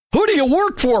Who do you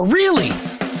work for, really?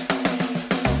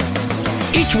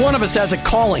 Each one of us has a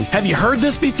calling. Have you heard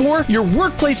this before? Your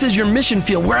workplace is your mission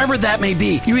field, wherever that may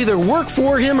be. You either work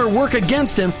for him or work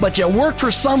against him, but you work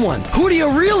for someone. Who do you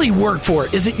really work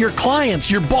for? Is it your clients,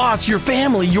 your boss, your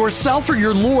family, yourself, or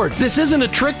your Lord? This isn't a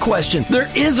trick question. There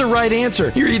is a right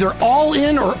answer. You're either all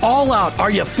in or all out.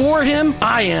 Are you for him?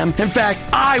 I am. In fact,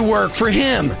 I work for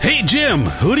him. Hey, Jim,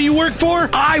 who do you work for?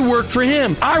 I work for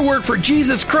him. I work for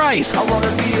Jesus Christ. I want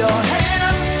to be your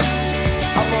hands.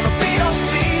 I want to be your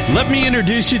feet. Let me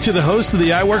introduce you to the host of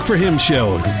the I Work For Him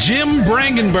show, Jim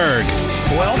Brangenberg.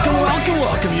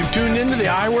 Welcome. You've tuned into the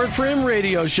I Work For Him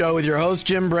radio show with your host,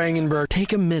 Jim Brangenberg.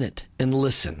 Take a minute and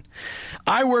listen.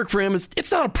 I Work For Him,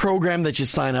 it's not a program that you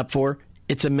sign up for.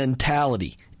 It's a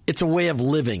mentality. It's a way of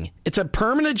living. It's a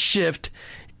permanent shift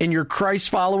in your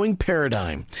Christ-following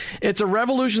paradigm. It's a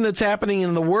revolution that's happening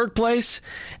in the workplace,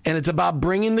 and it's about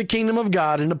bringing the kingdom of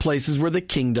God into places where the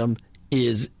kingdom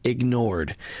is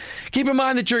ignored. Keep in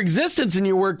mind that your existence in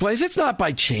your workplace, it's not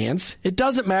by chance. It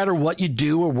doesn't matter what you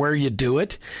do or where you do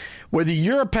it. Whether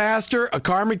you're a pastor, a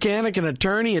car mechanic, an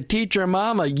attorney, a teacher, a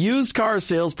mom, a used car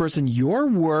salesperson, your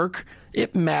work,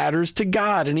 it matters to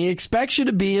God, and he expects you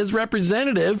to be his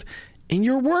representative in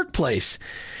your workplace.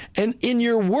 And in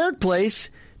your workplace,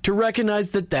 to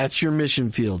recognize that that's your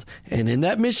mission field. And in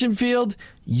that mission field,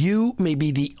 you may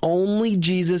be the only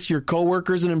Jesus your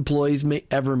coworkers and employees may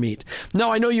ever meet.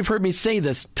 Now, I know you've heard me say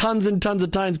this tons and tons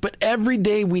of times, but every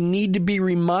day we need to be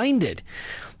reminded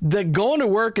that going to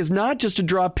work is not just to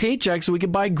draw paychecks so we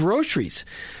can buy groceries.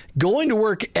 Going to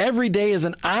work every day is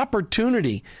an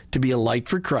opportunity to be a light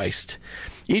for Christ.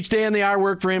 Each day on the I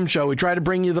Work For Him show, we try to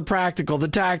bring you the practical, the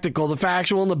tactical, the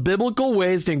factual, and the biblical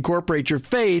ways to incorporate your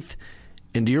faith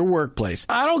into your workplace.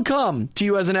 I don't come to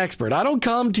you as an expert. I don't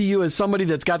come to you as somebody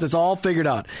that's got this all figured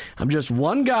out. I'm just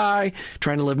one guy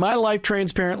trying to live my life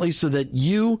transparently so that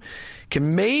you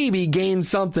can maybe gain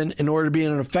something in order to be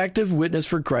an effective witness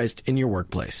for Christ in your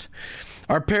workplace.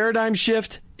 Our paradigm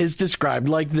shift is described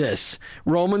like this.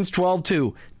 Romans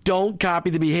 12:2. Don't copy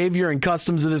the behavior and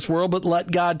customs of this world, but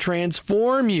let God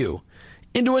transform you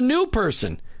into a new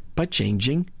person by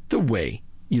changing the way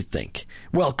you think.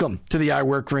 Welcome to the I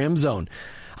Work For Him zone.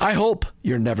 I hope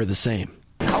you're never the same.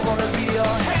 I want to be your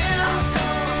hands.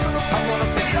 I want to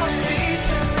be your feet.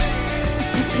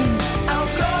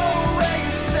 I'll go where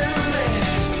you send me.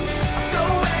 I'll go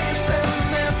where you send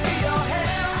me. Be your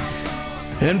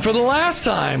hands. And for the last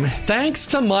time, thanks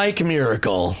to Mike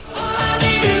Miracle. All I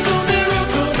need is a miracle.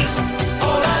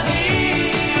 All I need.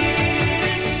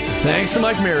 Thanks to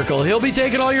Mike Miracle. He'll be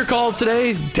taking all your calls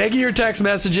today, taking your text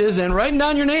messages, and writing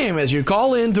down your name as you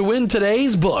call in to win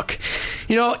today's book.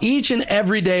 You know, each and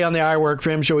every day on the I Work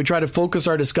For Him show, we try to focus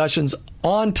our discussions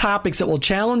on topics that will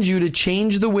challenge you to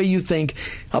change the way you think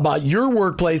about your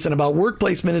workplace and about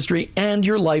workplace ministry and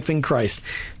your life in Christ.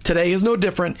 Today is no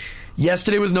different.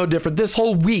 Yesterday was no different. This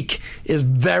whole week is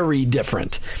very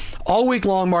different. All week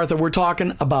long, Martha, we're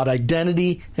talking about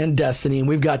identity and destiny, and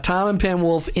we've got Tom and Pam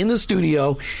Wolf in the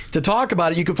studio to talk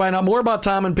about it. You can find out more about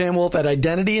Tom and Pam Wolf at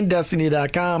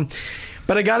identityanddestiny.com.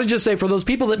 But I got to just say, for those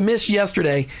people that missed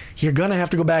yesterday, you're going to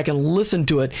have to go back and listen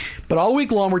to it. But all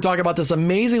week long, we're talking about this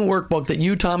amazing workbook that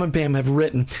you, Tom, and Pam have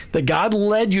written, that God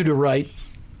led you to write.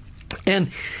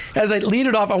 And as I lead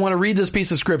it off, I want to read this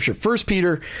piece of scripture. 1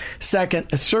 Peter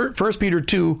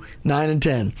 2, 9 and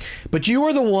 10. But you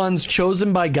are the ones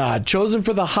chosen by God, chosen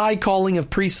for the high calling of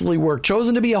priestly work,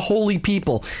 chosen to be a holy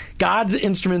people, God's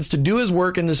instruments to do his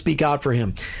work and to speak out for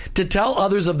him, to tell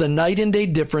others of the night and day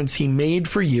difference he made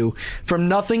for you, from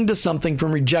nothing to something,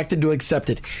 from rejected to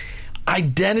accepted.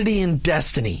 Identity and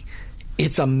destiny.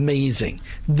 It's amazing.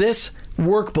 This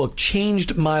workbook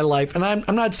changed my life. And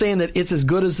I'm not saying that it's as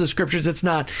good as the scriptures. It's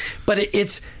not. But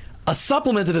it's a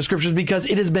supplement to the scriptures because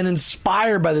it has been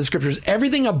inspired by the scriptures.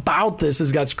 Everything about this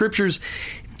has got scriptures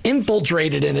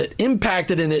infiltrated in it,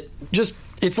 impacted in it. Just,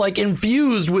 it's like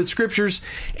infused with scriptures.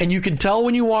 And you can tell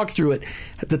when you walk through it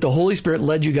that the Holy Spirit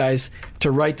led you guys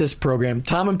to write this program.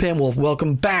 Tom and Pam Wolf,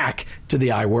 welcome back to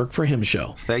the I Work For Him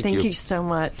show. Thank you so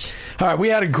much. All right, we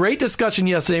had a great discussion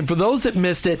yesterday. And for those that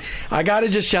missed it, I got to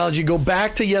just challenge you, go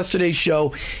back to yesterday's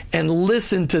show and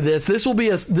listen to this. This will be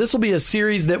a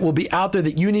series that will be out there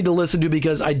that you need to listen to,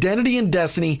 because identity and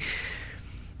destiny,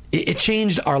 it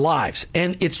changed our lives.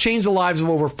 And it's changed the lives of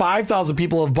over 5,000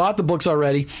 people who have bought the books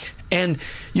already. And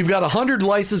you've got 100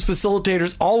 licensed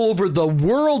facilitators all over the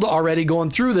world already going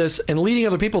through this and leading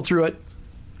other people through it.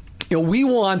 You know, we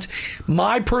want,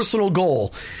 my personal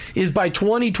goal is by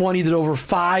 2020 that over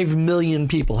 5 million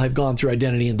people have gone through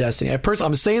Identity and Destiny.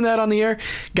 I'm saying that on the air.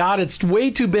 God, it's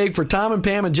way too big for Tom and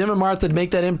Pam and Jim and Martha to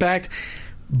make that impact.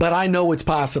 but I know it's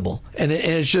possible, and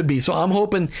it should be. So I'm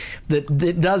hoping that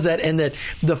it does that, and that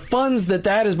the funds that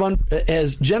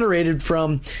has generated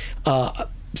from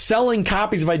selling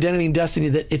copies of Identity and Destiny,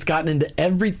 that it's gotten into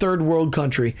every third world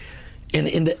country and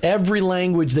into every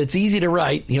language that's easy to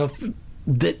write,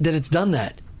 that it's done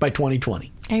that by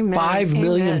 2020. Amen. 5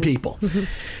 million Amen. people.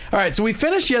 All right, so we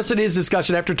finished yesterday's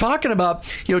discussion after talking about,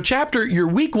 your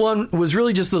week 1 was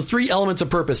really just those 3 elements of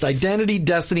purpose: identity,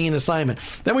 destiny, and assignment.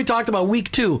 Then we talked about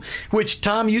week 2, which,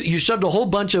 Tom, you shoved a whole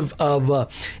bunch of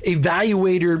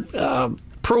evaluator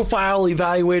profile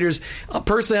evaluators,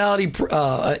 personality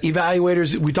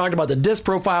evaluators. We talked about the DISC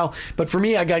profile, but for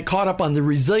me, I got caught up on the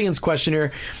resilience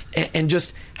questionnaire and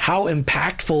just how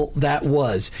impactful that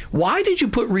was. Why did you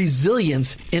put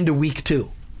resilience into week 2?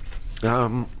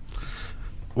 Well,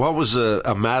 it was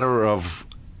a matter of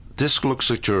DISC looks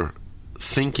at your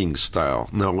thinking style.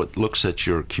 Now, it looks at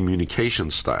your communication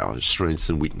style, your strengths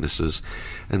and weaknesses,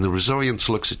 and the resilience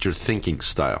looks at your thinking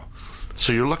style.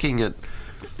 So you're looking at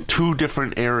 2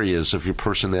 different areas of your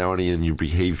personality and your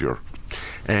behavior,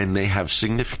 and they have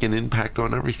significant impact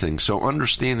on everything. So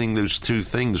understanding those 2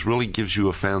 things really gives you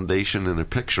a foundation and a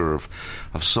picture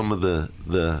of some of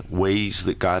the ways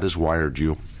that God has wired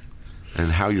you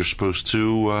and how you're supposed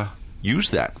to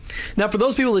use that. Now, for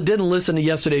those people that didn't listen to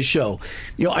yesterday's show,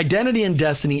 Identity and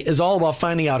Destiny is all about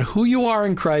finding out who you are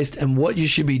in Christ and what you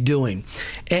should be doing,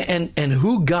 and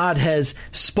who God has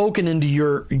spoken into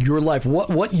your life,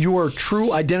 what your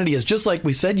true identity is. Just like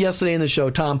we said yesterday in the show,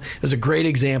 Tom is a great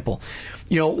example.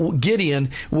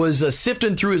 Gideon was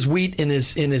sifting through his wheat in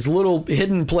his little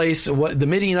hidden place. What the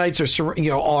Midianites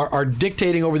are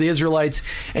dictating over the Israelites,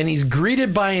 and he's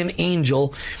greeted by an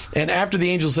angel. And after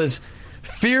the angel says,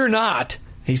 "Fear not,"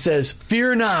 he says,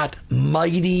 "Fear not,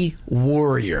 mighty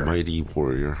warrior." Mighty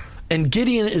warrior. And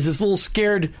Gideon is this little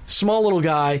scared, small little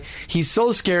guy. He's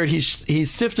so scared,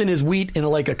 he's sifting his wheat in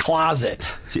like a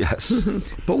closet. Yes.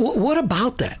 But what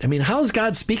about that? I mean, how is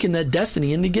God speaking that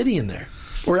destiny into Gideon there?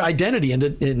 Or identity into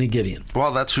Gideon?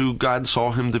 Well, that's who God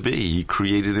saw him to be. He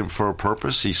created him for a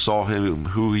purpose. He saw him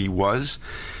who he was.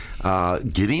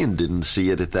 Gideon didn't see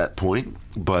it at that point,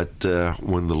 but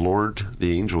when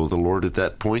the angel of the Lord at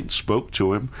that point spoke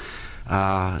to him,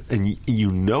 and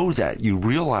you know that, you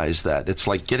realize that. It's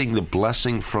like getting the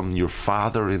blessing from your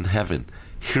Father in heaven.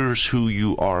 Here's who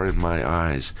you are in my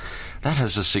eyes. That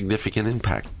has a significant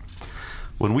impact.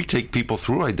 When we take people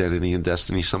through Identity and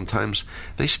Destiny, sometimes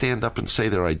they stand up and say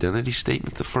their identity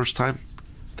statement the first time,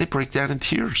 they break down in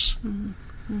tears.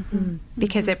 Mm-hmm.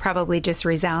 Because it probably just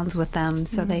resounds with them,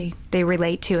 so they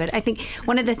relate to it. I think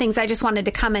one of the things I just wanted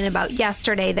to comment about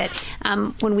yesterday, that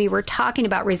when we were talking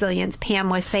about resilience, Pam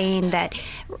was saying that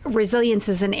resilience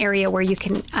is an area where you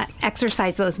can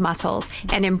exercise those muscles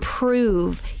and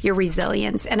improve your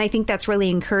resilience. And I think that's really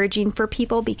encouraging for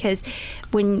people, because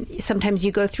when sometimes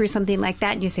you go through something like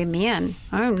that and you say, man,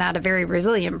 I'm not a very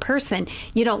resilient person,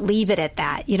 you don't leave it at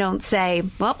that. You don't say,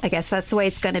 well, I guess that's the way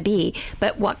it's going to be.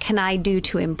 But what can I do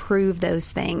to improve those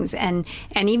things? And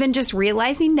even just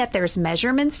realizing that there's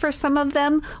measurements for some of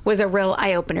them was a real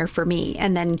eye-opener for me.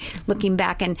 And then looking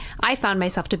back, and I found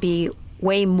myself to be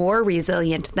way more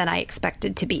resilient than I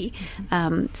expected to be.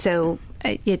 So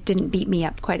it didn't beat me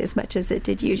up quite as much as it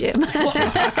did you, Jim. Well,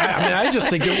 I just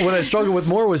think what I struggled with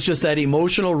more was just that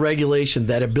emotional regulation,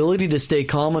 that ability to stay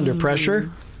calm under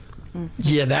pressure.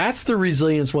 Yeah, that's the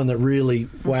resilience one that really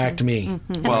whacked me.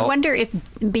 And I wonder if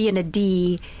being a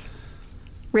D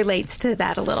relates to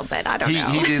that a little bit. I don't know.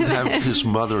 He didn't have his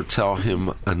mother tell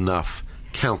him enough.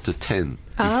 Count to 10.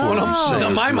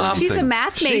 My mom, she's a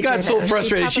math major. She got so though.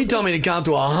 frustrated. She'd tell me to count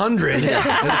to 100,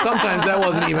 and sometimes that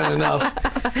wasn't even enough.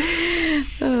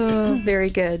 Oh, very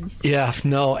good. Yeah,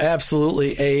 no,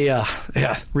 absolutely.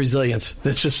 Resilience.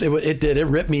 It's just it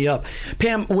ripped me up.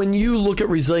 Pam, when you look at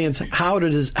resilience, how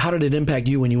did it impact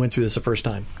you when you went through this the first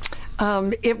time?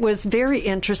 It was very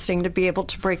interesting to be able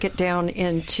to break it down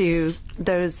into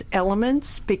those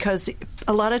elements, because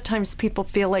a lot of times people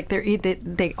feel like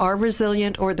they are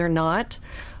resilient or they're not.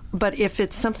 But if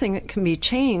it's something that can be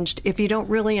changed, if you don't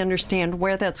really understand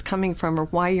where that's coming from or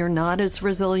why you're not as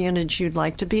resilient as you'd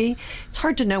like to be, it's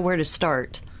hard to know where to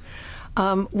start.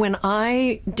 When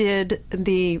I did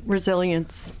the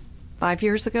resilience 5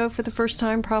 years ago for the first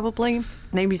time, probably,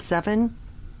 maybe 7,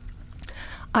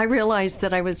 I realized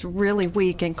that I was really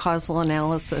weak in causal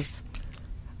analysis.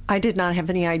 I did not have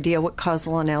any idea what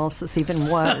causal analysis even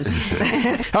was.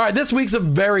 All right, this week's a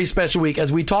very special week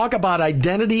as we talk about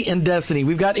identity and destiny.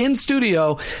 We've got in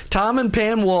studio Tom and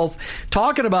Pam Wolf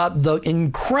talking about the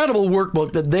incredible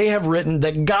workbook that they have written,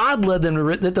 that God led them to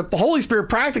write, that the Holy Spirit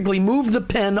practically moved the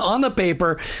pen on the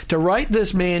paper to write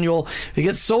this manual. It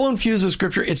gets so infused with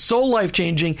Scripture. It's so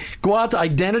life-changing. Go out to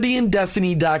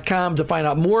identityanddestiny.com to find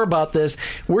out more about this.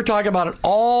 We're talking about it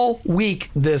all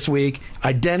week this week,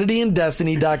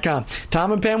 identityanddestiny.com.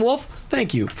 Tom and Pam Wolf,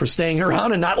 thank you for staying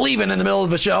around and not leaving in the middle of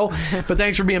the show. But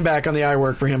thanks for being back on the I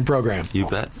Work for Him program. You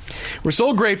bet. We're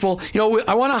so grateful. You know,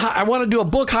 I want to do a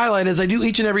book highlight as I do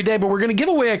each and every day, but we're going to give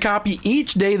away a copy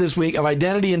each day this week of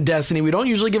Identity and Destiny. We don't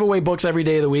usually give away books every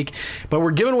day of the week, but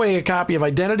we're giving away a copy of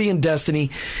Identity and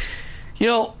Destiny. You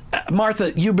know,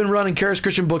 Martha, you've been running Charis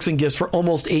Christian Books and Gifts for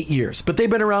almost 8 years, but they've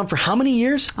been around for how many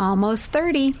years? Almost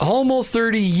 30. Almost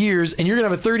 30 years, and you're going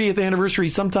to have a 30th anniversary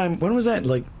sometime. When was that?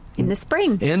 Like in the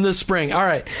spring. In the spring. All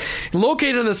right.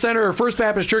 Located in the center of First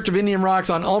Baptist Church of Indian Rocks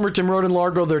on Almerton Road in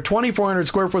Largo, their 2,400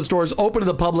 square foot stores open to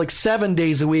the public 7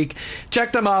 days a week.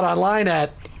 Check them out online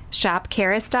at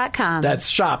shopcharis.com. That's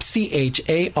shop,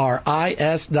 CHARIS.com.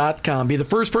 Be the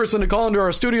first person to call into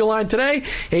our studio line today,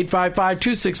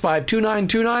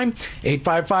 855-265-2929,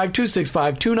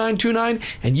 855-265-2929,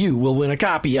 and you will win a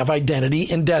copy of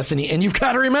Identity and Destiny. And you've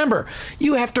got to remember,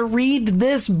 you have to read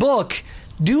this book.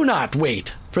 Do not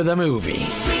wait for the movie. Don't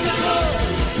wait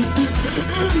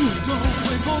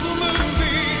for the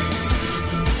movie.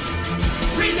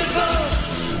 Read the book.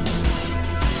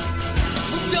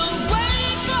 Don't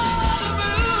wait for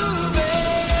the movie.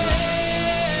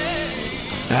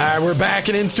 All right, we're back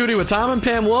and in studio with Tom and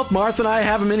Pam Wolf. Martha and I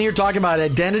have them in here talking about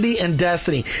identity and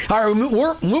destiny. All right,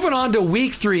 we're moving on to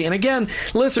week 3. And again,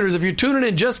 listeners, if you're tuning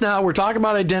in just now, we're talking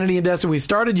about identity and destiny. We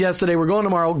started yesterday. We're going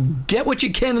tomorrow. Get what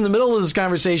you can in the middle of this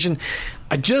conversation.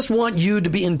 I just want you to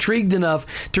be intrigued enough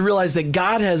to realize that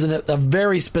God has a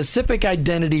very specific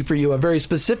identity for you, a very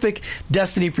specific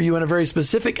destiny for you, and a very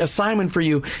specific assignment for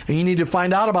you. And you need to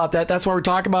find out about that. That's why we're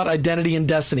talking about identity and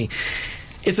destiny.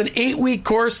 It's an 8-week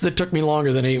course that took me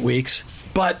longer than 8 weeks,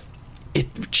 but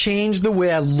it changed the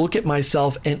way I look at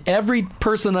myself. And every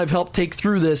person I've helped take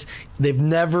through this, they've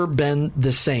never been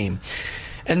the same.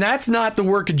 And that's not the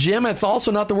work of Jim. It's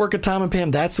also not the work of Tom and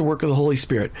Pam. That's the work of the Holy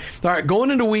Spirit. All right,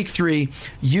 going into week 3,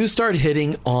 you start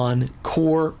hitting on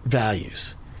core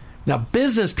values. Now,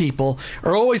 business people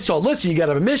are always told, listen, you got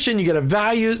to have a mission, you got to have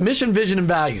values, mission, vision, and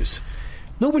values.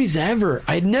 I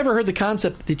had never heard the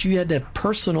concept that you had to have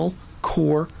personal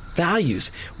core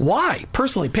values. Why?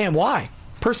 Personally, Pam, why?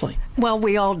 Personally. Well,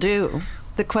 we all do.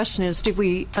 The question is, do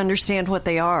we understand what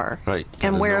they are? Right.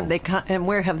 And where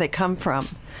have they come from?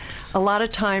 A lot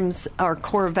of times our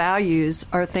core values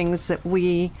are things that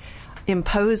we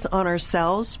impose on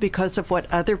ourselves because of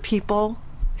what other people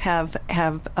have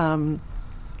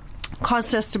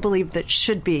caused us to believe that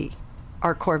should be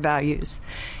our core values.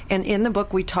 And in the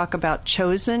book we talk about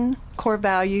chosen core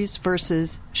values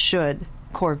versus should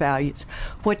core values.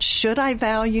 What should I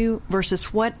value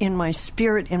versus what in my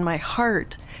spirit, in my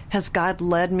heart, has God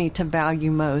led me to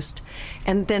value most?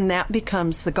 And then that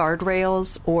becomes the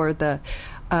guardrails or the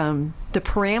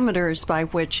parameters by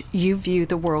which you view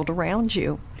the world around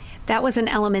you. That was an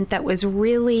element that was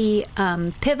really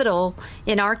pivotal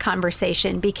in our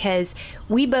conversation because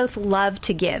we both love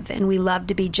to give and we love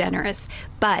to be generous.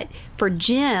 But for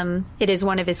Jim, it is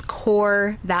one of his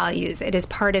core values. It is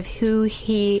part of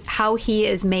how he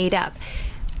is made up.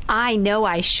 I know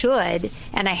I should,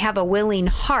 and I have a willing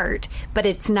heart, but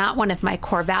it's not one of my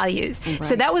core values. Right.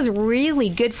 So that was really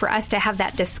good for us to have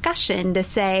that discussion to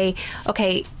say,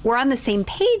 okay, we're on the same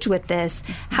page with this.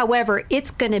 However,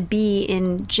 it's going to be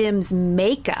in Jim's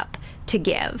makeup to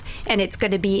give, and it's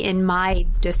going to be in my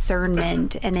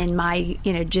discernment and in my,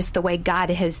 just the way God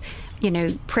has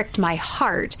pricked my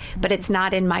heart, but it's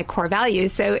not in my core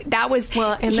values. So that was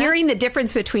hearing the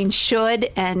difference between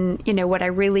should and, what I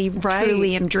really,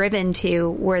 truly am driven to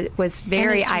was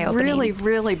very eye-opening. It's really,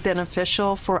 really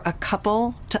beneficial for a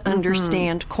couple to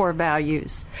understand core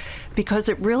values because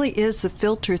it really is the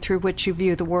filter through which you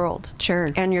view the world. Sure.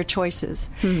 And your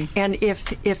choices. And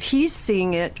if he's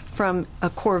seeing it from a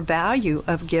core value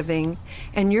of giving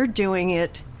and you're doing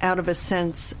it out of a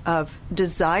sense of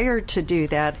desire to do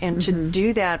that and to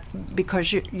do that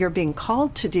because you're being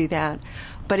called to do that,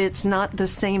 but it's not the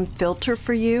same filter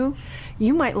for you,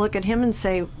 you might look at him and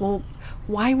say, well,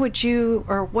 why would you,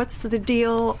 or what's the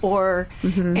deal, or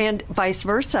and vice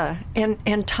versa.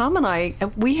 And Tom and I,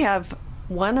 we have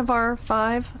one of our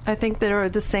 5, I think, that are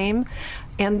the same.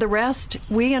 And the rest,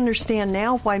 we understand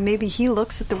now why maybe he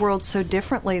looks at the world so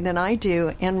differently than I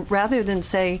do. And rather than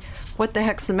say, what the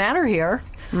heck's the matter here?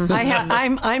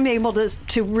 I'm able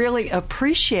to really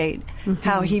appreciate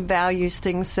how he values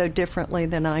things so differently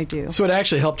than I do. So it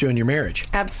actually helped you in your marriage.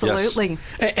 Absolutely.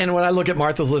 And when I look at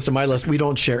Martha's list and my list, we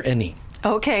don't share any.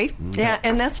 Okay. Yeah,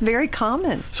 and that's very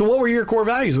common. So what were your core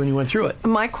values when you went through it?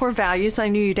 My core values, I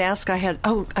knew you'd ask. I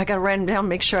got to write them down,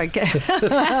 make sure I get Wait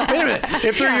a minute.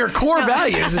 If they're your core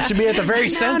values, it should be at the very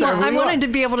center of who I you wanted are.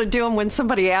 to be able to do them when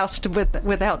somebody asked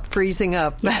without freezing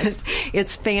up. Yes.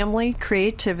 It's family,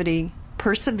 creativity,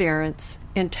 perseverance,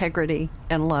 integrity,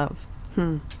 and love.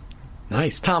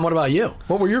 Nice. Tom, what about you?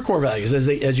 What were your core values as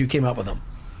you came up with them?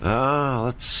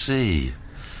 Let's see.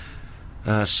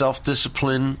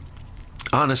 Self-discipline,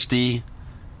 honesty,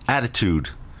 attitude.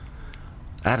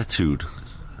 You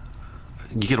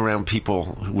get around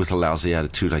people with a lousy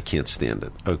attitude, I can't stand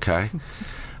it, okay?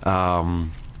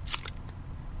 I'm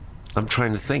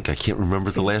trying to think. I can't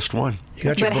remember the last one. You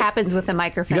got your What book, happens with the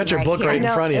microphone? you got your book here. right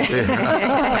in front of you.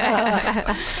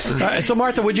 All right, so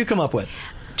Martha, what'd you come up with?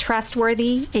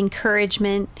 Trustworthy,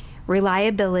 encouragement,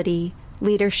 reliability,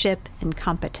 leadership, and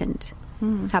competent.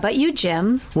 How about you,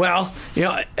 Jim? Well,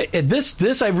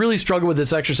 this I really struggled with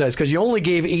this exercise because you only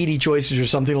gave 80 choices or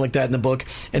something like that in the book,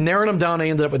 and narrowing them down, I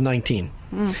ended up with 19.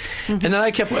 And then I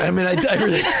kept. I mean, I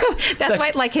really. That's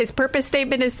why, like, his purpose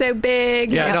statement is so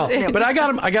big. Yeah, I know. But I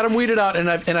got them weeded out, and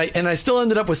I still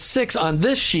ended up with 6 on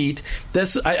this sheet.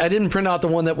 I didn't print out the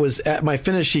one that was at my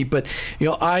finish sheet, but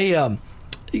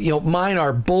mine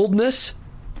are boldness,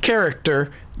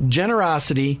 character,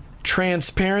 generosity,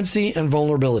 transparency, and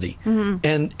vulnerability.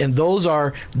 And those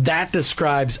are, that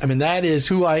describes, I mean, that is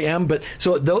who I am. But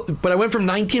I went from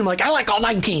 19, I'm like, I like all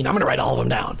 19, I'm going to write all of them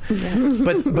down.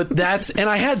 But that's, and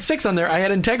I had 6 on there. I had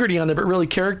integrity on there, but really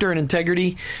character and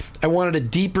integrity, I wanted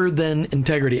it deeper than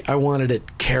integrity. I wanted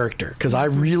it character, because I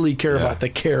really care about the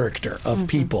character of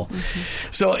people.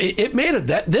 So it made it,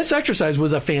 that this exercise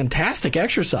was a fantastic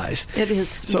exercise. It is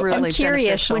So really I'm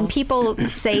curious, beneficial. when people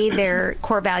say their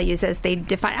core values as they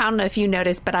define, I don't know if you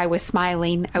noticed, but I was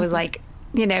smiling. I was like,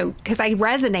 because I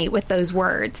resonate with those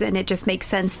words, and it just makes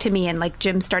sense to me. And like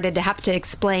Jim started to have to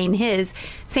explain his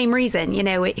same reason.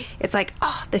 It's like,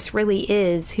 oh, this really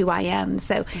is who I am.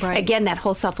 So again, that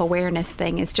whole self-awareness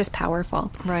thing is just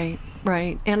powerful. Right.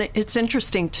 And it's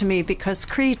interesting to me because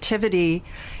creativity,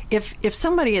 if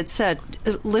somebody had said,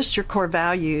 list your core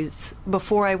values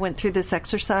before I went through this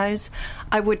exercise,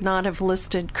 I would not have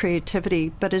listed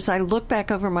creativity. But as I look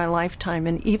back over my lifetime,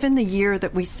 and even the year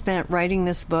that we spent writing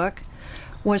this book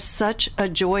was such a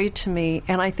joy to me.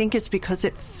 And I think it's because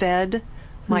it fed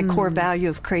my core value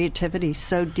of creativity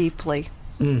so deeply.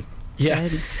 Yeah,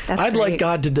 Good. That's I'd like great.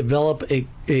 God to develop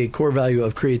a core value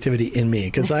of creativity in me,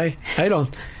 because I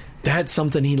don't. That's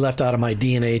something He left out of my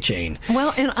DNA chain.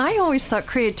 Well, and I always thought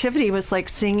creativity was like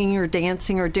singing or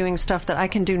dancing or doing stuff that I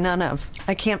can do none of.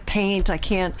 I can't paint. I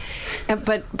can't.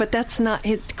 But that's not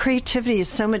it. Creativity is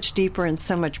so much deeper and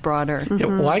so much broader. Yeah,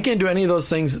 well, I can't do any of those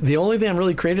things. The only thing I'm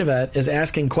really creative at is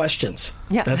asking questions.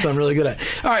 Yeah. That's what I'm really good at.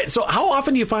 All right, so how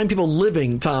often do you find people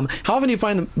living, Tom, how often do you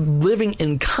find them living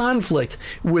in conflict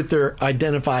with their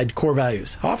identified core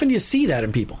values? How often do you see that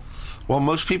in people? Well,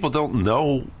 most people don't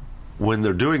know when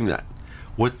they're doing that.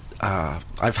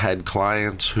 I've had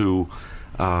clients who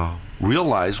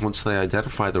realize once they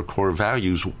identify their core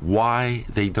values why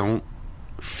they don't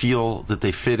feel that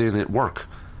they fit in at work.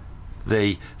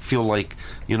 They feel like,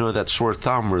 that sore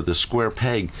thumb or the square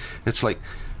peg. It's like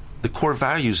the core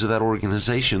values of that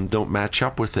organization don't match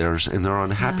up with theirs, and they're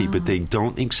unhappy, but they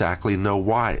don't exactly know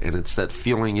why. And it's that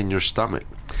feeling in your stomach.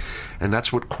 And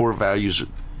that's what core values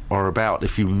are about.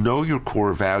 If you know your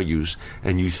core values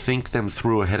and you think them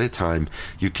through ahead of time,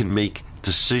 you can make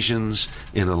decisions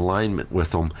in alignment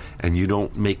with them, and you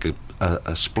don't make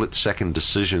a split-second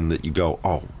decision that you go,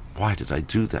 oh, why did I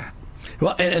do that?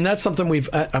 Well, and that's something we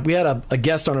had a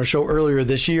guest on our show earlier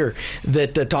this year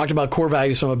that talked about core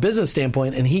values from a business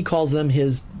standpoint, and he calls them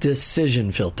his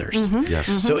decision filters. Yes.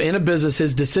 So in a business,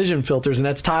 his decision filters, and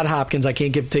that's Todd Hopkins. I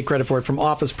can't take credit for it, from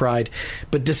Office Pride,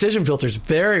 but decision filters,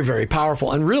 very, very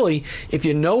powerful. And really, if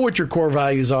you know what your core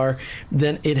values are,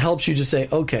 then it helps you just say,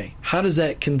 okay, how does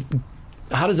that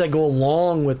go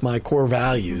along with my core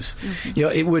values?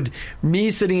 It would,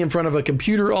 me sitting in front of a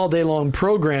computer all day long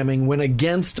programming went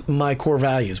against my core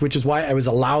values, which is why I was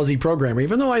a lousy programmer,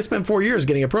 even though I spent 4 years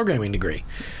getting a programming degree.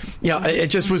 It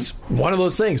just was one of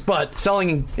those things. But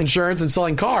selling insurance and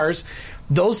selling cars,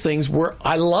 those things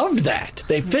I loved that.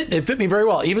 It fit me very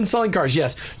well. Even selling cars,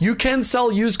 yes, you can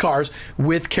sell used cars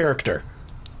with character.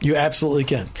 You absolutely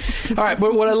can. All right,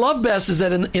 but what I love best is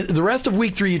that in the rest of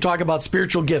week 3, you talk about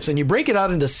spiritual gifts, and you break it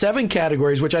out into 7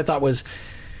 categories, which I thought was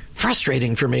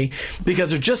frustrating for me because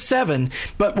there's just 7.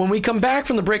 But when we come back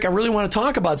from the break, I really want to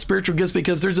talk about spiritual gifts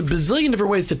because there's a bazillion different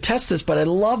ways to test this, but I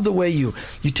love the way you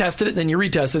tested it, then you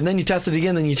retested it, and then you tested it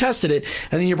again, then you tested it,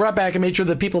 and then you brought back and made sure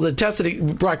that people that tested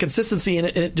it brought consistency in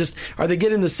it, and it just, are they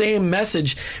getting the same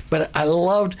message? But I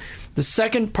loved the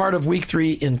second part of week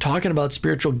 3 in talking about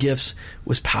spiritual gifts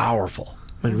was powerful.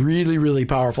 Really, really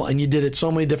powerful. And you did it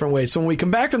so many different ways. So when we come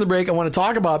back from the break, I want to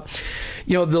talk about,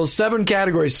 those 7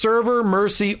 categories: server,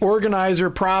 mercy,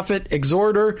 organizer, prophet,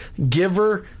 exhorter,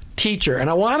 giver, teacher. And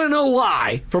I want to know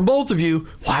why, from both of you,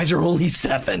 why is there only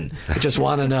 7? I just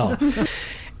want to know.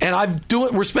 And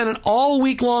we're spending all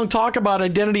week long talk about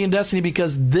identity and destiny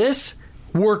because this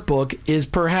workbook is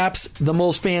perhaps the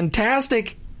most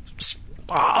fantastic,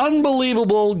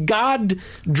 unbelievable,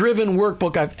 God-driven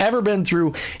workbook I've ever been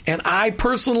through, and I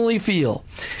personally feel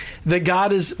that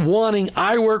God is wanting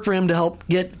I Work for Him to help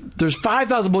get. There's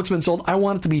 5,000 books been sold. I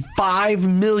want it to be 5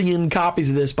 million copies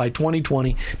of this by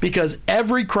 2020 because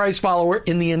every Christ follower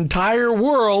in the entire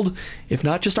world, if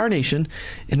not just our nation,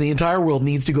 in the entire world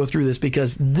needs to go through this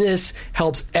because this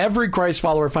helps every Christ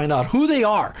follower find out who they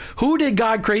are. Who did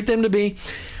God create them to be?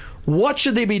 What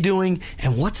should they be doing?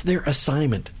 And what's their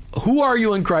assignment? Who are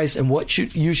you in Christ and what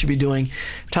you should be doing?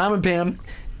 Tom and Pam,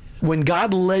 when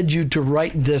God led you to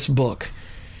write this book,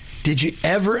 did you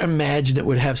ever imagine it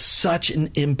would have such an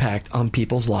impact on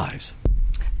people's lives?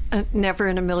 Never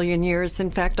in a million years.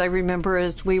 In fact, I remember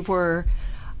as we were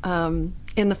in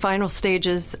the final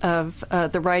stages of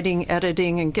the writing,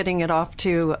 editing, and getting it off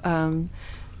to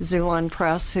Zulon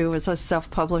Press, who was a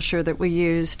self-publisher that we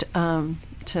used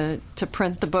to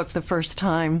print the book the first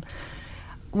time.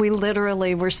 We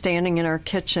literally were standing in our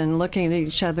kitchen looking at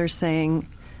each other saying,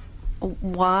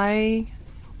 why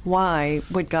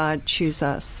would God choose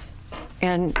us?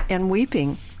 And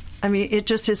weeping. I mean, it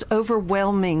just is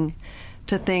overwhelming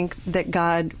to think that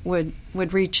God would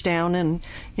reach down and,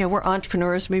 we're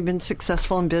entrepreneurs, we've been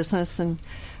successful in business,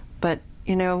 but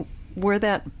we're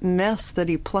that mess that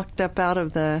He plucked up out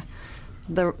of the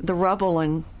rubble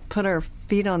and put our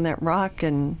feet on that rock,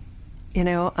 and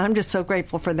I'm just so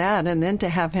grateful for that. And then to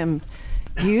have Him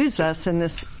use us in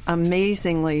this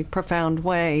amazingly profound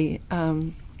way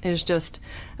is just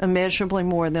immeasurably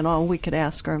more than all we could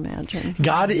ask or imagine.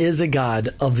 God is a God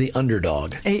of the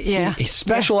underdog. Yeah. He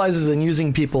specializes in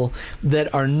using people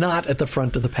that are not at the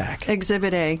front of the pack.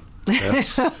 Exhibit A.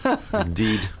 Yes.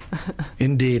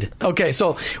 Indeed. Okay,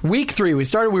 so week 3, we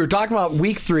were talking about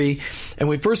week 3, and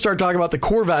we first started talking about the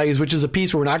core values, which is a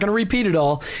piece where we're not going to repeat it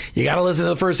all. You got to listen to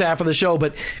the first half of the show,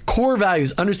 but core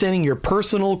values, understanding your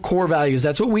personal core values,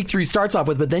 that's what week 3 starts off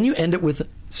with, but then you end it with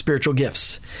spiritual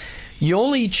gifts. You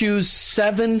only choose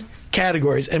 7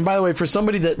 categories. And by the way, for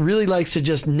somebody that really likes to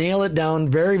just nail it down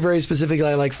very, very specifically,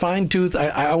 I like fine tooth,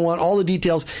 I want all the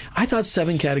details. I thought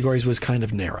 7 categories was kind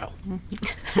of narrow.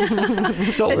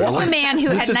 So this is the man who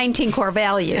had 19 core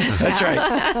values. That's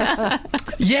right.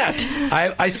 Yet,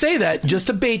 I say that just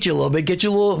to bait you a little bit, get you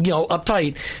a little,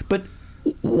 uptight. But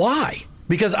why?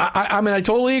 Because I mean, I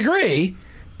totally agree.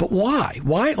 But why?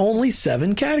 Why only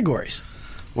 7 categories?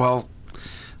 Well,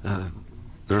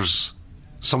 there's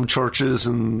some churches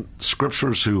and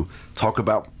scriptures who talk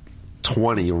about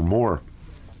 20 or more.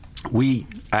 We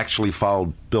actually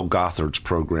followed Bill Gothard's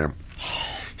program.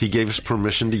 He gave us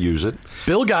permission to use it.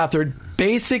 Bill Gothard,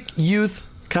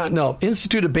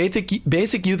 Institute of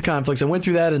Basic Youth Conflicts. I went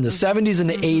through that in the 70s and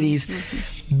the 80s.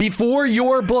 Before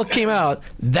your book came out,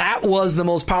 that was the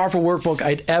most powerful workbook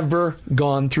I'd ever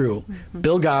gone through.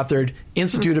 Bill Gothard,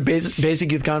 Institute of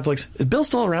Basic Youth Conflicts. Is Bill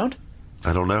still around?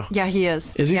 I don't know. Yeah, he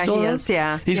is. Is he still around? Is,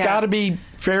 yeah. He's got to be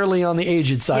fairly on the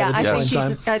aged side at this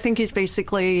point in time. I think he's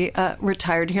basically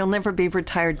retired. He'll never be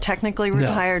retired, technically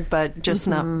retired, but just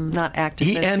not active.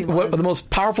 The most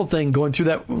powerful thing going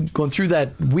through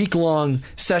that week-long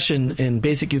session in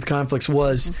Basic Youth Conflicts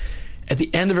was at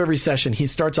the end of every session, he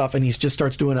starts off and he just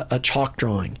starts doing a chalk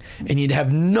drawing. And you'd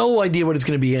have no idea what it's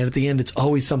going to be. And at the end, it's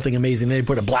always something amazing. They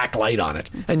put a black light on it.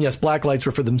 And yes, black lights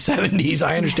were for the 70s,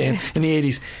 I understand, in the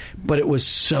 80s. But it was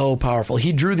so powerful.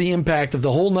 He drew the impact of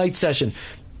the whole night session,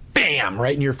 bam,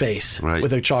 right in your face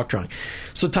with a chalk drawing.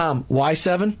 So, Tom, why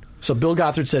 7? So Bill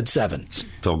Gothard said 7.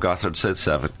 Bill Gothard said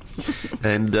 7.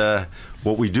 And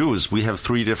what we do is we have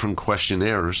 3 different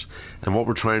questionnaires. And what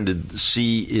we're trying to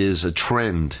see is a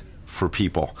trend for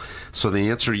people. So they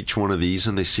answer each one of these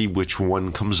and they see which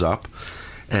one comes up.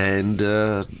 And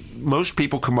most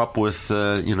people come up with,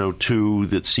 2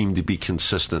 that seem to be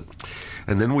consistent.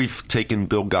 And then we've taken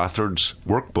Bill Gothard's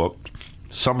workbook,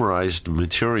 summarized the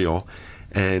material,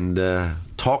 and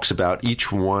talks about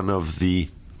each one of the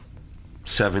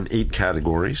 7-8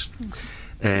 categories.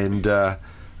 And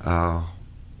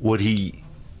what he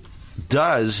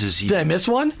does is he... Did I miss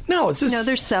one? No, it's just... No,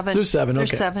 there's 7. There's 7, okay.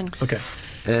 There's 7. Okay.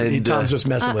 And, Tom's just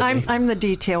messing with me. I'm the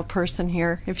detail person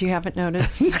here, if you haven't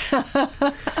noticed.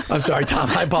 I'm sorry,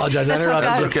 Tom. I apologize. I interrupted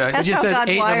how you. God- Okay. You just that's said how God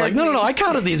 8, and I'm like, wired no, me. I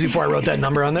counted these before I wrote that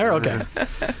number on there. Okay.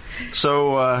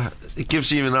 So it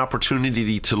gives you an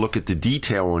opportunity to look at the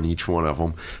detail on each one of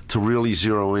them, to really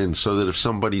zero in, so that if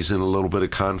somebody's in a little bit of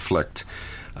conflict,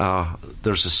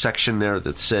 there's a section there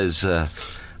that says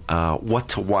what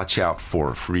to watch out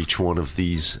for each one of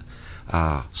these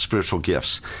spiritual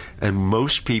gifts. And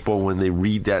most people, when they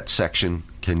read that section,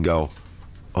 can go,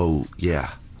 oh,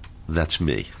 yeah, that's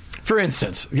me. For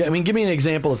instance, I mean, give me an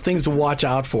example of things to watch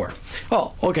out for.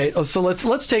 Oh, okay. So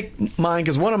let's take mine,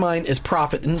 because one of mine is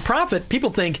prophet. And prophet,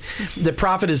 people think that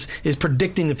prophet is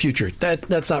predicting the future.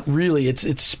 That's not really.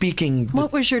 It's speaking.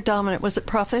 What was your dominant? Was it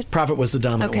prophet? Prophet was the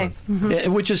dominant Okay.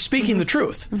 one, which is speaking the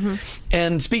truth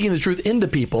and speaking the truth into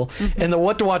people, and the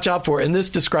what to watch out for. And this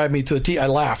described me to a T. I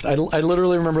laughed. I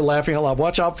literally remember laughing out loud.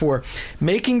 Watch out for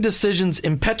making decisions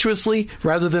impetuously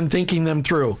rather than thinking them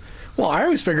through. Well, I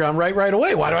always figure I'm right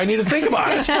away. Why do I need to think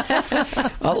about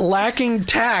it? Lacking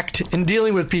tact in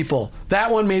dealing with people.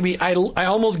 That one, maybe I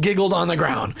almost giggled on the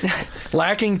ground.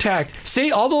 Lacking tact.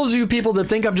 See, all those of you people that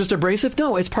think I'm just abrasive,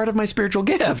 no, it's part of my spiritual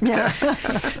gift.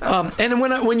 And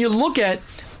when you look at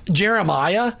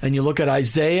Jeremiah and you look at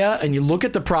Isaiah and you look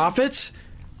at the prophets,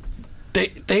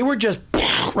 they were just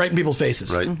right in people's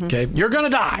faces. Right. Okay, you're going to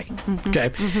die.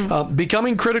 Okay,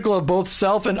 becoming critical of both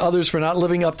self and others for not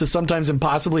living up to sometimes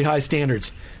impossibly high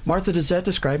standards. Martha, does that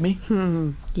describe me?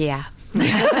 Yeah.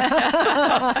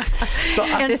 So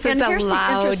This is a here's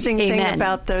loud the interesting thing amen.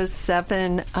 about those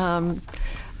 7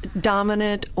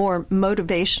 dominant or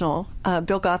motivational,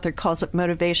 Bill Gothard calls it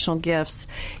motivational gifts.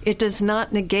 It does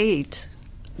not negate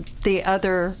the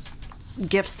other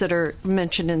gifts that are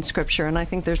mentioned in Scripture, and I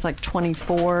think there's like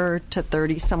 24 to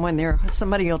 30 somewhere in there.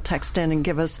 Somebody will text in and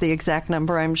give us the exact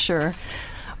number, I'm sure.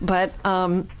 But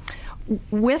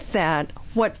with that,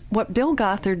 what Bill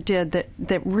Gothard did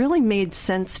that really made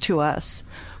sense to us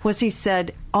was he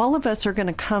said, all of us are going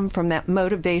to come from that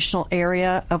motivational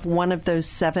area of one of those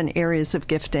 7 areas of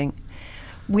gifting.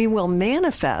 We will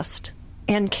manifest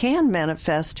and can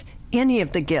manifest any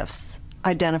of the gifts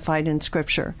identified in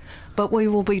Scripture, but we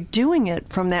will be doing it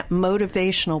from that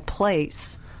motivational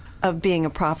place of being a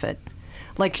prophet.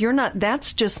 Like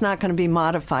that's just not going to be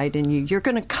modified in you. You're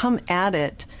going to come at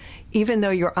it, even though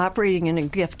you're operating in a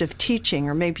gift of teaching,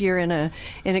 or maybe you're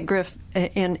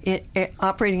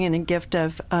operating in a gift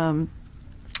of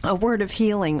a word of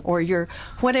healing, or you're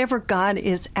whatever God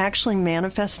is actually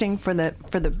manifesting for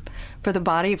the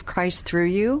body of Christ through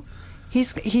you.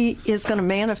 He is going to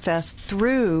manifest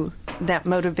through that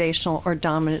motivational or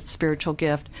dominant spiritual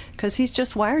gift, because he's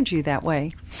just wired you that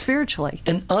way spiritually.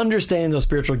 And understanding those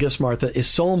spiritual gifts, Martha, is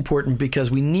so important,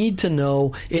 because we need to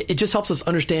know. It just helps us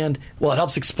understand. Well, it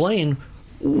helps explain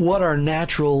what our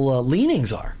natural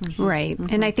leanings are. Right.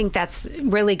 And I think that's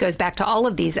really goes back to all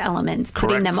of these elements, putting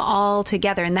Correct. them all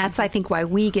together. And that's, I think, why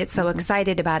we get so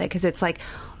excited about it, because it's like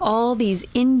all these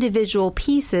individual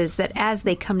pieces that as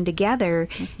they come together,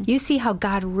 you see how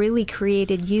God really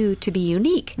created you to be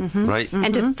unique Right.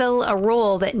 and to fill a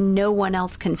role that no one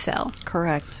else can fill.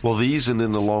 Correct. Well, these, and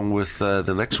then along with the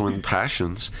next one,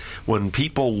 passions, when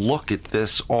people look at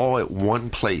this all at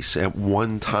one place, at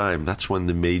one time, that's when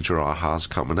the major ahas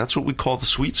come. And that's what we call the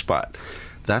sweet spot.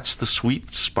 That's the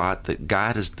sweet spot that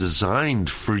God has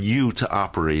designed for you to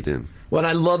operate in. Well,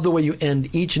 I love the way you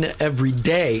end each and every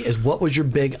day is what was your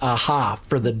big aha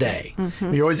for the day?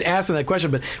 You're always asking that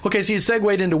question. But, okay, so you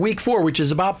segued into week 4, which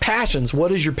is about passions.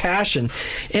 What is your passion?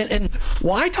 And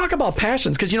why talk about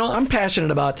passions? Because, I'm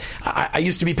passionate about, I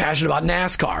used to be passionate about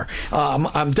NASCAR.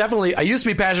 I used to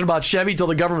be passionate about Chevy till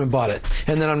the government bought it.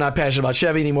 And then I'm not passionate about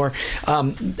Chevy anymore.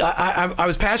 I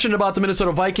was passionate about the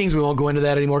Minnesota Vikings. We won't go into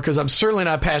that anymore, because I'm certainly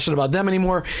not passionate about them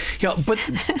anymore. But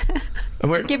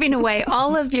we're Giving away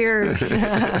all of your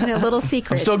little I'm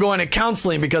secrets. still going to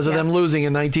counseling because of them losing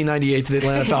in 1998 to the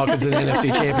Atlanta Falcons in the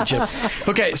NFC Championship.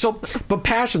 Okay, but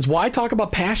passions. Why talk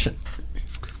about passion?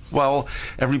 Well,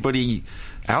 everybody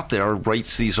out there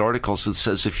writes these articles that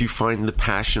says if you find the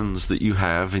passions that you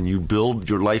have and you build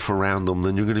your life around them,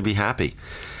 then you're going to be happy.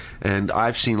 And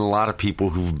I've seen a lot of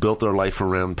people who've built their life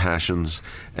around passions,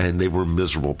 and they were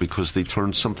miserable because they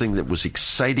turned something that was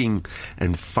exciting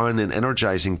and fun and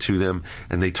energizing to them,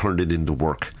 and they turned it into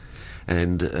work.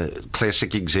 And a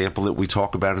classic example that we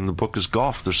talk about in the book is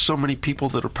golf. There's so many people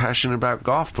that are passionate about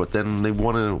golf, but then they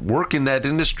want to work in that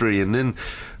industry, and then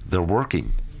they're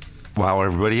working while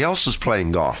everybody else is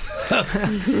playing golf.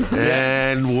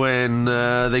 And when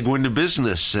they go into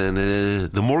business and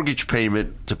the mortgage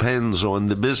payment depends on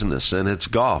the business and it's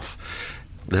golf,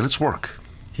 then it's work.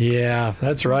 Yeah,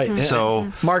 that's right.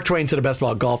 So Mark Twain said it best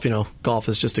about golf, golf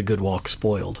is just a good walk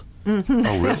spoiled. oh,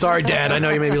 really? Sorry, Dad. I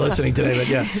know you may be listening today, but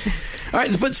yeah. All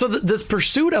right, but so this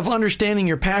pursuit of understanding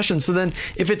your passion. So then,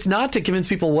 if it's not to convince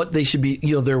people what they should be,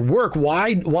 their work, why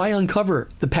uncover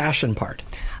the passion part?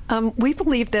 We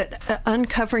believe that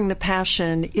uncovering the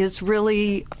passion is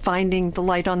really finding the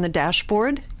light on the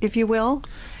dashboard, if you will.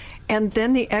 And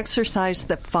then the exercise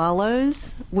that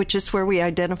follows, which is where we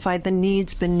identify the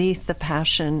needs beneath the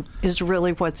passion, is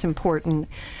really what's important.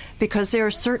 Because there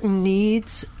are certain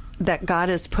needs that God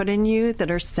has put in you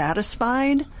that are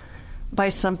satisfied by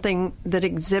something that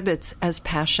exhibits as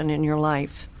passion in your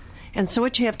life. And so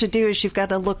what you have to do is you've got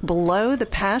to look below the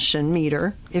passion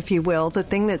meter, if you will, the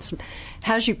thing that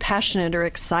has you passionate or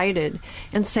excited,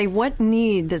 and say what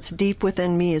need that's deep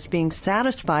within me is being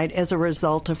satisfied as a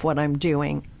result of what I'm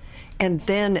doing. And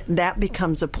then that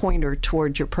becomes a pointer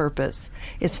towards your purpose.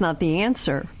 It's not the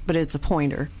answer, but it's a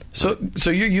pointer. So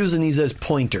you're using these as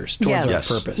pointers towards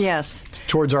our purpose. Yes.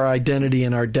 Towards our identity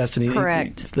and our destiny.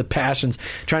 Correct. It's the passions.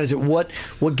 Trying to say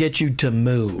what gets you to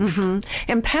move. Mm-hmm.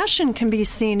 And passion can be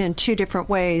seen in two different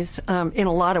ways, in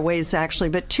a lot of ways actually,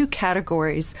 but two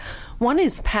categories. One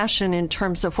is passion in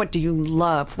terms of what do you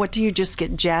love? What do you just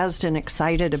get jazzed and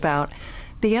excited about?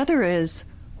 The other is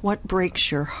what breaks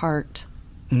your heart?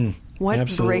 What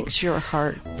Absolutely. breaks your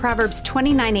heart? Proverbs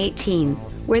 29:18.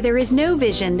 Where there is no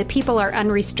vision, the people are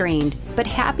unrestrained, but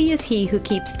happy is he who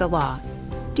keeps the law.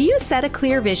 Do you set a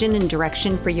clear vision and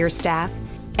direction for your staff?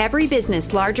 Every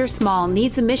business, large or small,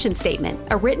 needs a mission statement,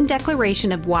 a written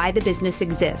declaration of why the business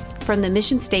exists. From the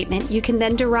mission statement, you can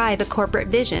then derive a corporate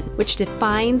vision, which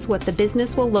defines what the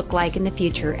business will look like in the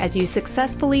future as you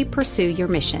successfully pursue your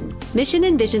mission. Mission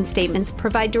and vision statements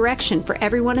provide direction for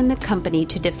everyone in the company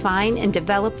to define and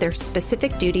develop their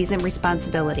specific duties and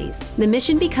responsibilities. The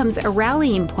mission becomes a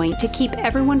rallying point to keep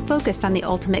everyone focused on the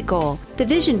ultimate goal. The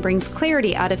vision brings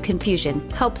clarity out of confusion,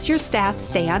 helps your staff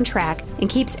stay on track, and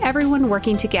keeps everyone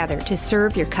working together to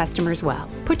serve your customers well.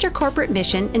 Put your corporate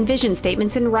mission and vision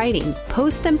statements in writing,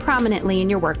 post them prominently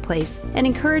in your workplace, and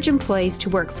encourage employees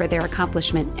to work for their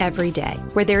accomplishment every day.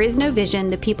 Where there is no vision,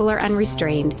 the people are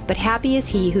unrestrained, but happy is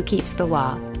he who keeps the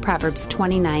law. Proverbs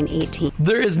 29:18.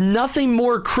 There is nothing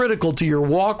more critical to your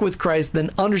walk with Christ than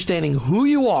understanding who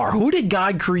you are. Who did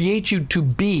God create you to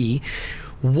be?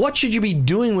 What should you be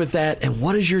doing with that? And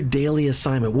what is your daily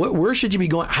assignment? Where should you be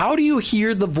going? How do you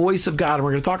hear the voice of God? And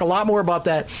we're going to talk a lot more about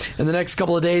that in the next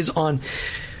couple of days on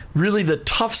really the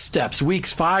tough steps,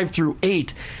 weeks 5 through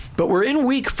 8. But we're in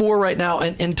week 4 right now.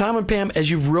 And Tom and Pam, as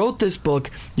you wrote this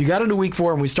book, you got into week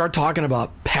 4 and we start talking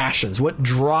about passions, what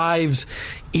drives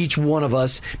each one of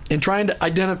us, and trying to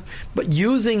identify, but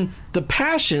using the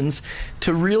passions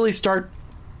to really start,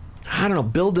 I don't know,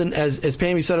 building, as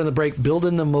Pam, you said on the break,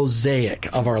 building the mosaic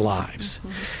of our lives.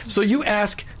 Mm-hmm. So you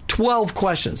ask 12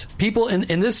 questions. People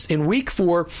in week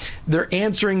 4, they're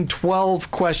answering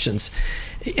 12 questions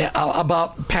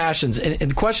about passions.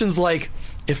 And questions like,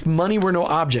 if money were no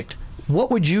object,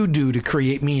 what would you do to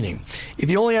create meaning? If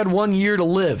you only had 1 year to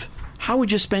live, how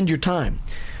would you spend your time?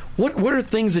 What are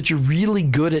things that you're really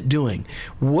good at doing?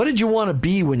 What did you want to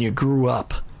be when you grew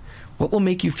up? What will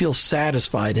make you feel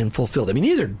satisfied and fulfilled? I mean,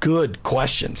 these are good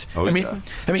questions. Oh, I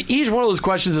mean, each one of those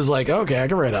questions is like, okay, I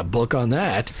can write a book on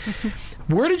that.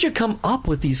 Where did you come up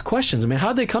with these questions? I mean,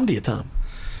 how'd they come to you, Tom?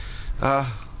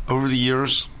 Over the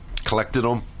years, collected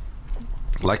them.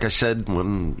 Like I said,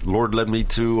 when Lord led me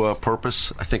to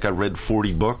purpose, I think I read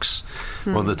 40 books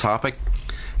on the topic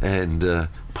and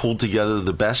pulled together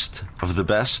the best of the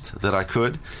best that I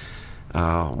could.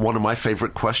 One of my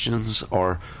favorite questions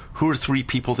are, who are 3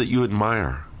 people that you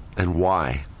admire and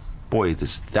why? Boy,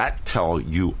 does that tell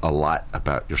you a lot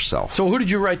about yourself. So who did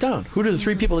you write down? Who are the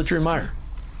 3 people that you admire?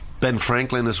 Ben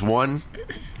Franklin is one.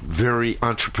 Very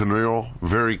entrepreneurial,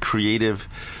 very creative,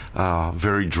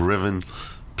 very driven,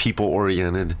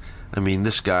 people-oriented. I mean,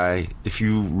 this guy, if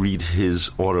you read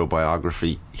his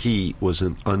autobiography, he was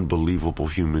an unbelievable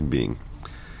human being.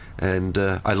 And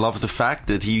I love the fact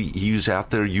that he was out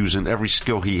there using every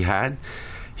skill he had.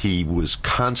 He was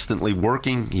constantly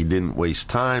working. He didn't waste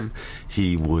time.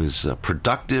 He was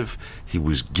productive. He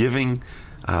was giving.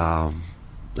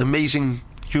 Amazing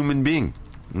human being.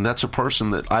 And that's a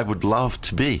person that I would love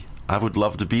to be. I would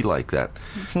love to be like that.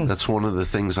 That's one of the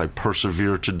things I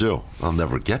persevere to do. I'll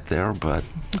never get there, but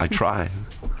I try.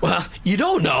 Well, you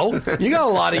don't know. You got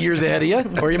a lot of years ahead of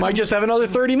you, or you might just have another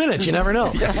 30 minutes. You never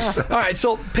know. Yes. All right,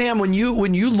 so Pam, when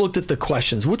you looked at the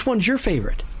questions, which one's your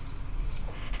favorite?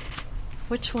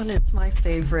 Which one is my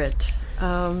favorite?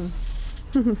 Well,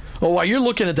 while you're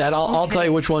looking at that, I'll tell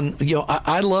you which one.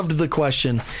 I loved the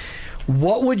question,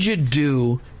 what would you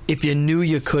do if you knew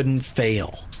you couldn't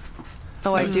fail?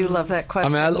 Oh, I do love that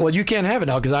question. Well, you can't have it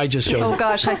now because I just chose Oh it.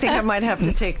 gosh, I think I might have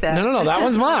to take that. No, that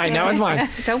one's mine. That one's mine.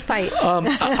 Don't fight.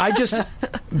 I just,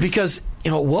 because,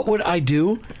 what would I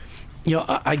do?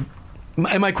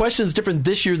 My question is different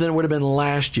this year than it would have been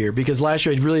last year, because last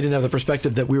year I really didn't have the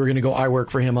perspective that we were going to go I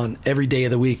Work for Him on every day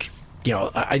of the week.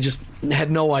 I just had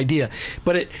no idea.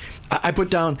 But I put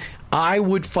down, I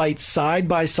would fight side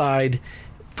by side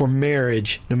for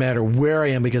marriage no matter where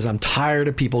I am, because I'm tired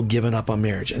of people giving up on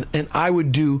marriage. And I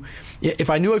would do, if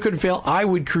I knew I couldn't fail, I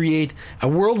would create a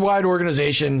worldwide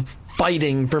organization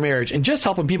fighting for marriage and just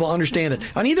helping people understand it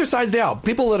on either sides of the aisle,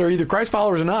 people that are either Christ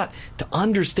followers or not, to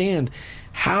understand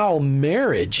how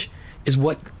marriage is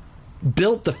what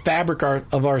built the fabric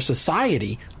of our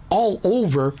society all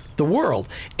over the world.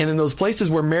 And in those places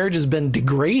where marriage has been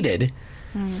degraded,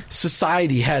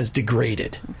 society has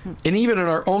degraded. And even in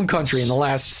our own country in the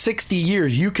last 60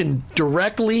 years, you can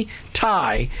directly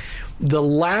tie the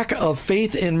lack of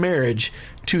faith in marriage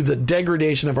to the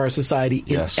degradation of our society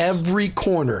in every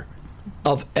corner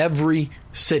of every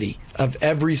city, of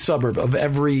every suburb, of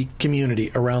every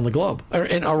community around the globe,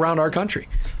 and around our country.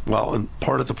 Well, and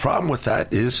part of the problem with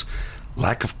that is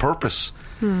lack of purpose.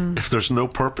 If there's no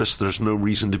purpose, there's no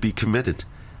reason to be committed.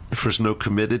 If there's no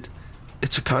committed,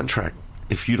 it's a contract.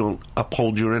 If you don't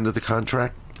uphold your end of the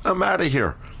contract, I'm out of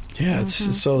here. Yeah, it's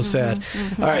so sad.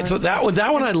 All right, so that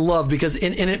one I love, because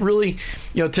and it really,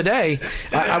 today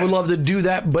I would love to do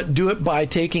that, but do it by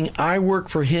taking I Work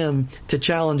for Him to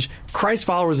challenge Christ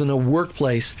followers in a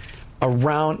workplace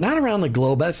not around the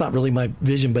globe. That's not really my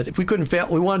vision, but if we couldn't fail,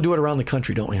 we want to do it around the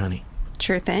country, don't we, honey?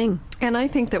 Sure thing. And I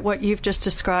think that what you've just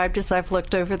described, as I've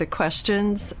looked over the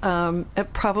questions,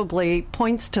 it probably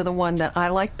points to the one that I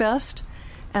like best.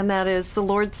 And that is, the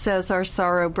Lord says our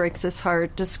sorrow breaks His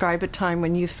heart. Describe a time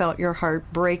when you felt your heart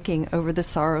breaking over the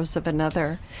sorrows of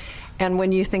another. And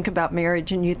when you think about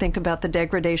marriage and you think about the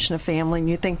degradation of family, and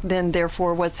you think then,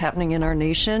 therefore, what's happening in our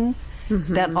nation,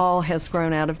 that all has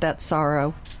grown out of that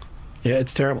sorrow. Yeah,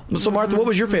 it's terrible. So, Martha, what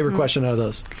was your favorite question out of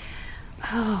those?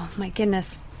 Oh, my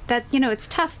goodness. That, it's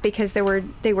tough, because they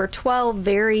were 12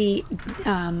 very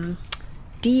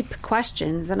deep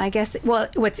questions. And I guess,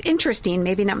 what's interesting,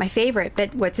 maybe not my favorite,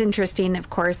 but what's interesting, of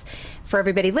course, for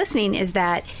everybody listening, is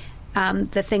that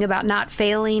the thing about not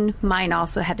failing, mine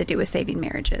also had to do with saving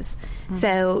marriages.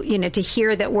 So, to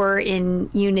hear that we're in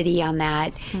unity on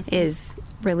that is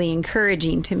really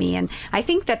encouraging to me. And I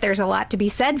think that there's a lot to be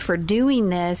said for doing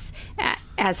this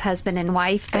as husband and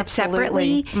wife, but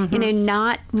separately,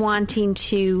 not wanting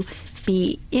to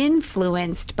be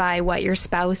influenced by what your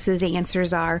spouse's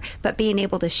answers are, but being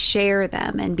able to share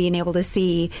them and being able to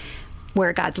see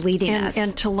where God's leading us.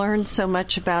 And to learn so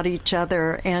much about each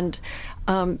other. And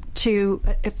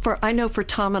I know for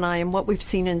Tom and I, and what we've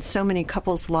seen in so many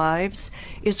couples' lives,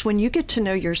 is when you get to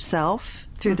know yourself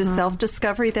through the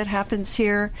self-discovery that happens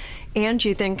here, and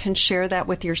you then can share that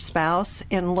with your spouse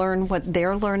and learn what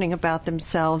they're learning about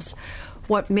themselves,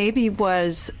 what maybe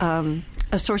was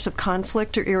a source of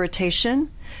conflict or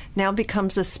irritation now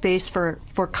becomes a space for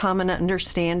common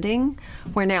understanding,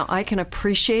 where now I can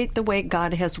appreciate the way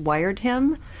God has wired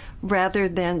him, rather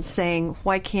than saying,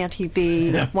 why can't he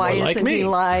be, why isn't he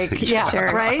like,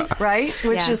 Sure. right?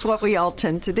 Which is what we all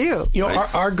tend to do.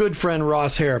 Our good friend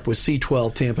Ross Harrop with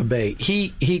C12 Tampa Bay, he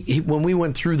when we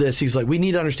went through this, he's like, we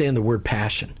need to understand the word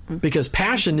passion, because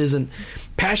passion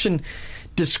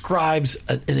describes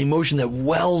an emotion that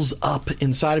wells up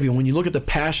inside of you. When you look at the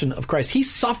passion of Christ, he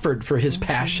suffered for his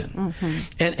passion.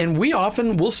 And we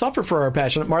often will suffer for our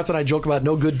passion. Martha and I joke about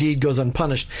no good deed goes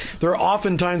unpunished. There are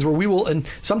often times where we will, and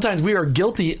sometimes we are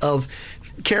guilty of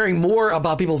caring more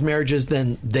about people's marriages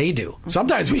than they do.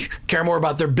 Sometimes we care more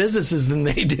about their businesses than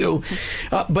they do.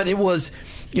 But it was,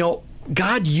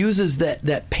 God uses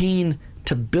that pain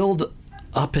to build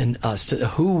up in us to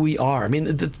who we are. I mean,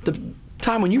 the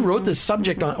Tom, when you wrote this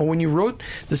subject or when you wrote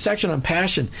the section on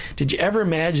passion, did you ever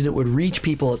imagine it would reach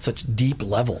people at such deep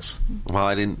levels? Well,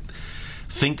 I didn't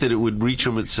think that it would reach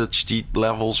them at such deep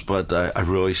levels, but I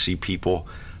really see people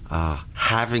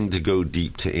having to go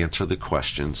deep to answer the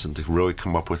questions and to really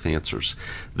come up with answers.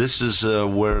 This is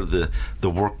where the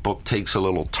workbook takes a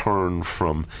little turn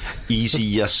from easy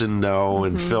yes and no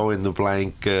and fill in the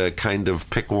blank kind of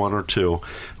pick one or two,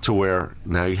 to where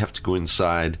now you have to go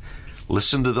inside,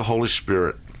 listen to the Holy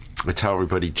Spirit. I tell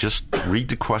everybody, just read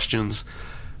the questions,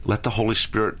 let the Holy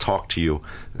Spirit talk to you,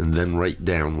 and then write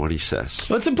down what he says.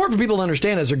 Well, it's important for people to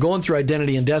understand as they're going through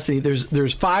Identity and Destiny,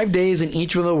 there's 5 days in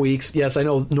each of the weeks. Yes, I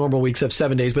know normal weeks have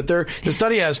 7 days, but the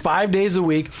study has 5 days a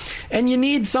week, and you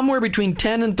need somewhere between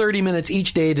 10 and 30 minutes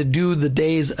each day to do the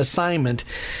day's assignment.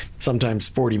 Sometimes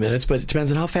 40 minutes, but it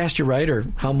depends on how fast you write or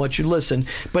how much you listen.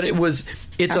 But it's or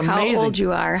amazing. How old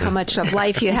you are, how much of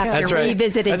life you have That's to right.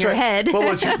 revisit in That's your right. head.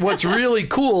 But what's really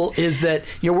cool is that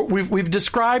we've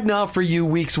described now for you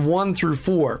weeks 1 through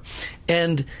 4,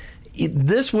 and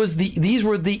these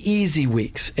were the easy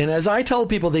weeks. And as I tell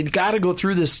people, they've got to go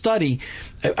through this study.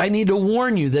 I need to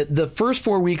warn you that the first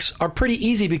 4 weeks are pretty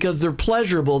easy because they're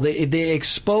pleasurable. They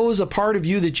expose a part of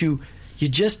you that you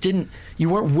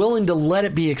weren't willing to let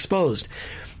it be exposed.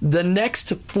 The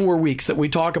next 4 weeks that we're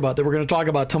going to talk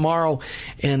about tomorrow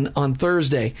and on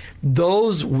Thursday,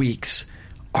 those weeks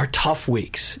are tough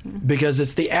weeks because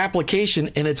it's the application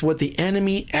and it's what the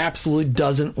enemy absolutely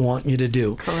doesn't want you to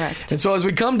do. Correct. And so as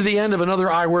we come to the end of another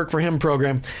I Work for Him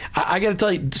program, I got to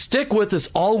tell you, stick with us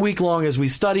all week long as we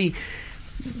study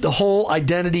the whole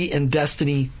Identity and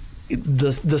Destiny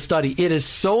the study. It is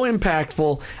so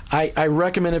impactful. I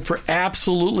recommend it for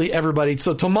absolutely everybody.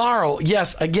 So tomorrow,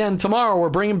 we're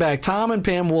bringing back Tom and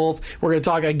Pam Wolf. We're going to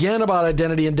talk again about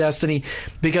Identity and Destiny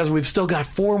because we've still got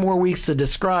 4 more weeks to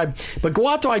describe. But go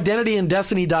out to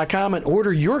identityanddestiny.com and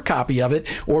order your copy of it,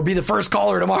 or be the first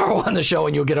caller tomorrow on the show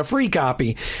and you'll get a free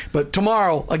copy. But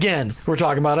tomorrow, again, we're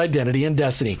talking about Identity and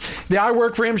Destiny. The I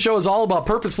Work for Him show is all about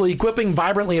purposefully equipping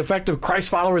vibrantly effective Christ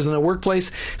followers in the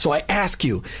workplace. So I ask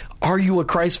you, are you a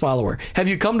Christ follower? Have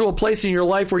you come to a place in your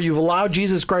life where you've allowed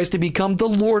Jesus Christ to become the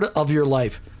Lord of your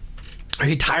life? Are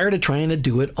you tired of trying to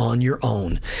do it on your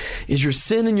own? Is your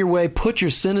sin in your way? Put your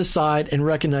sin aside and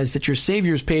recognize that your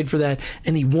Savior's paid for that,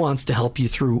 and He wants to help you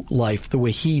through life the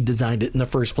way He designed it in the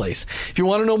first place. If you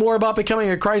want to know more about becoming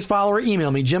a Christ follower,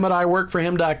 email me,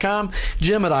 Jim@iworkforhim.com,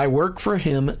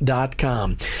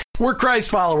 Jim@iworkforhim.com. We're Christ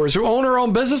followers who own our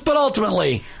own business, but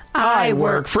ultimately, I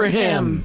work for Him.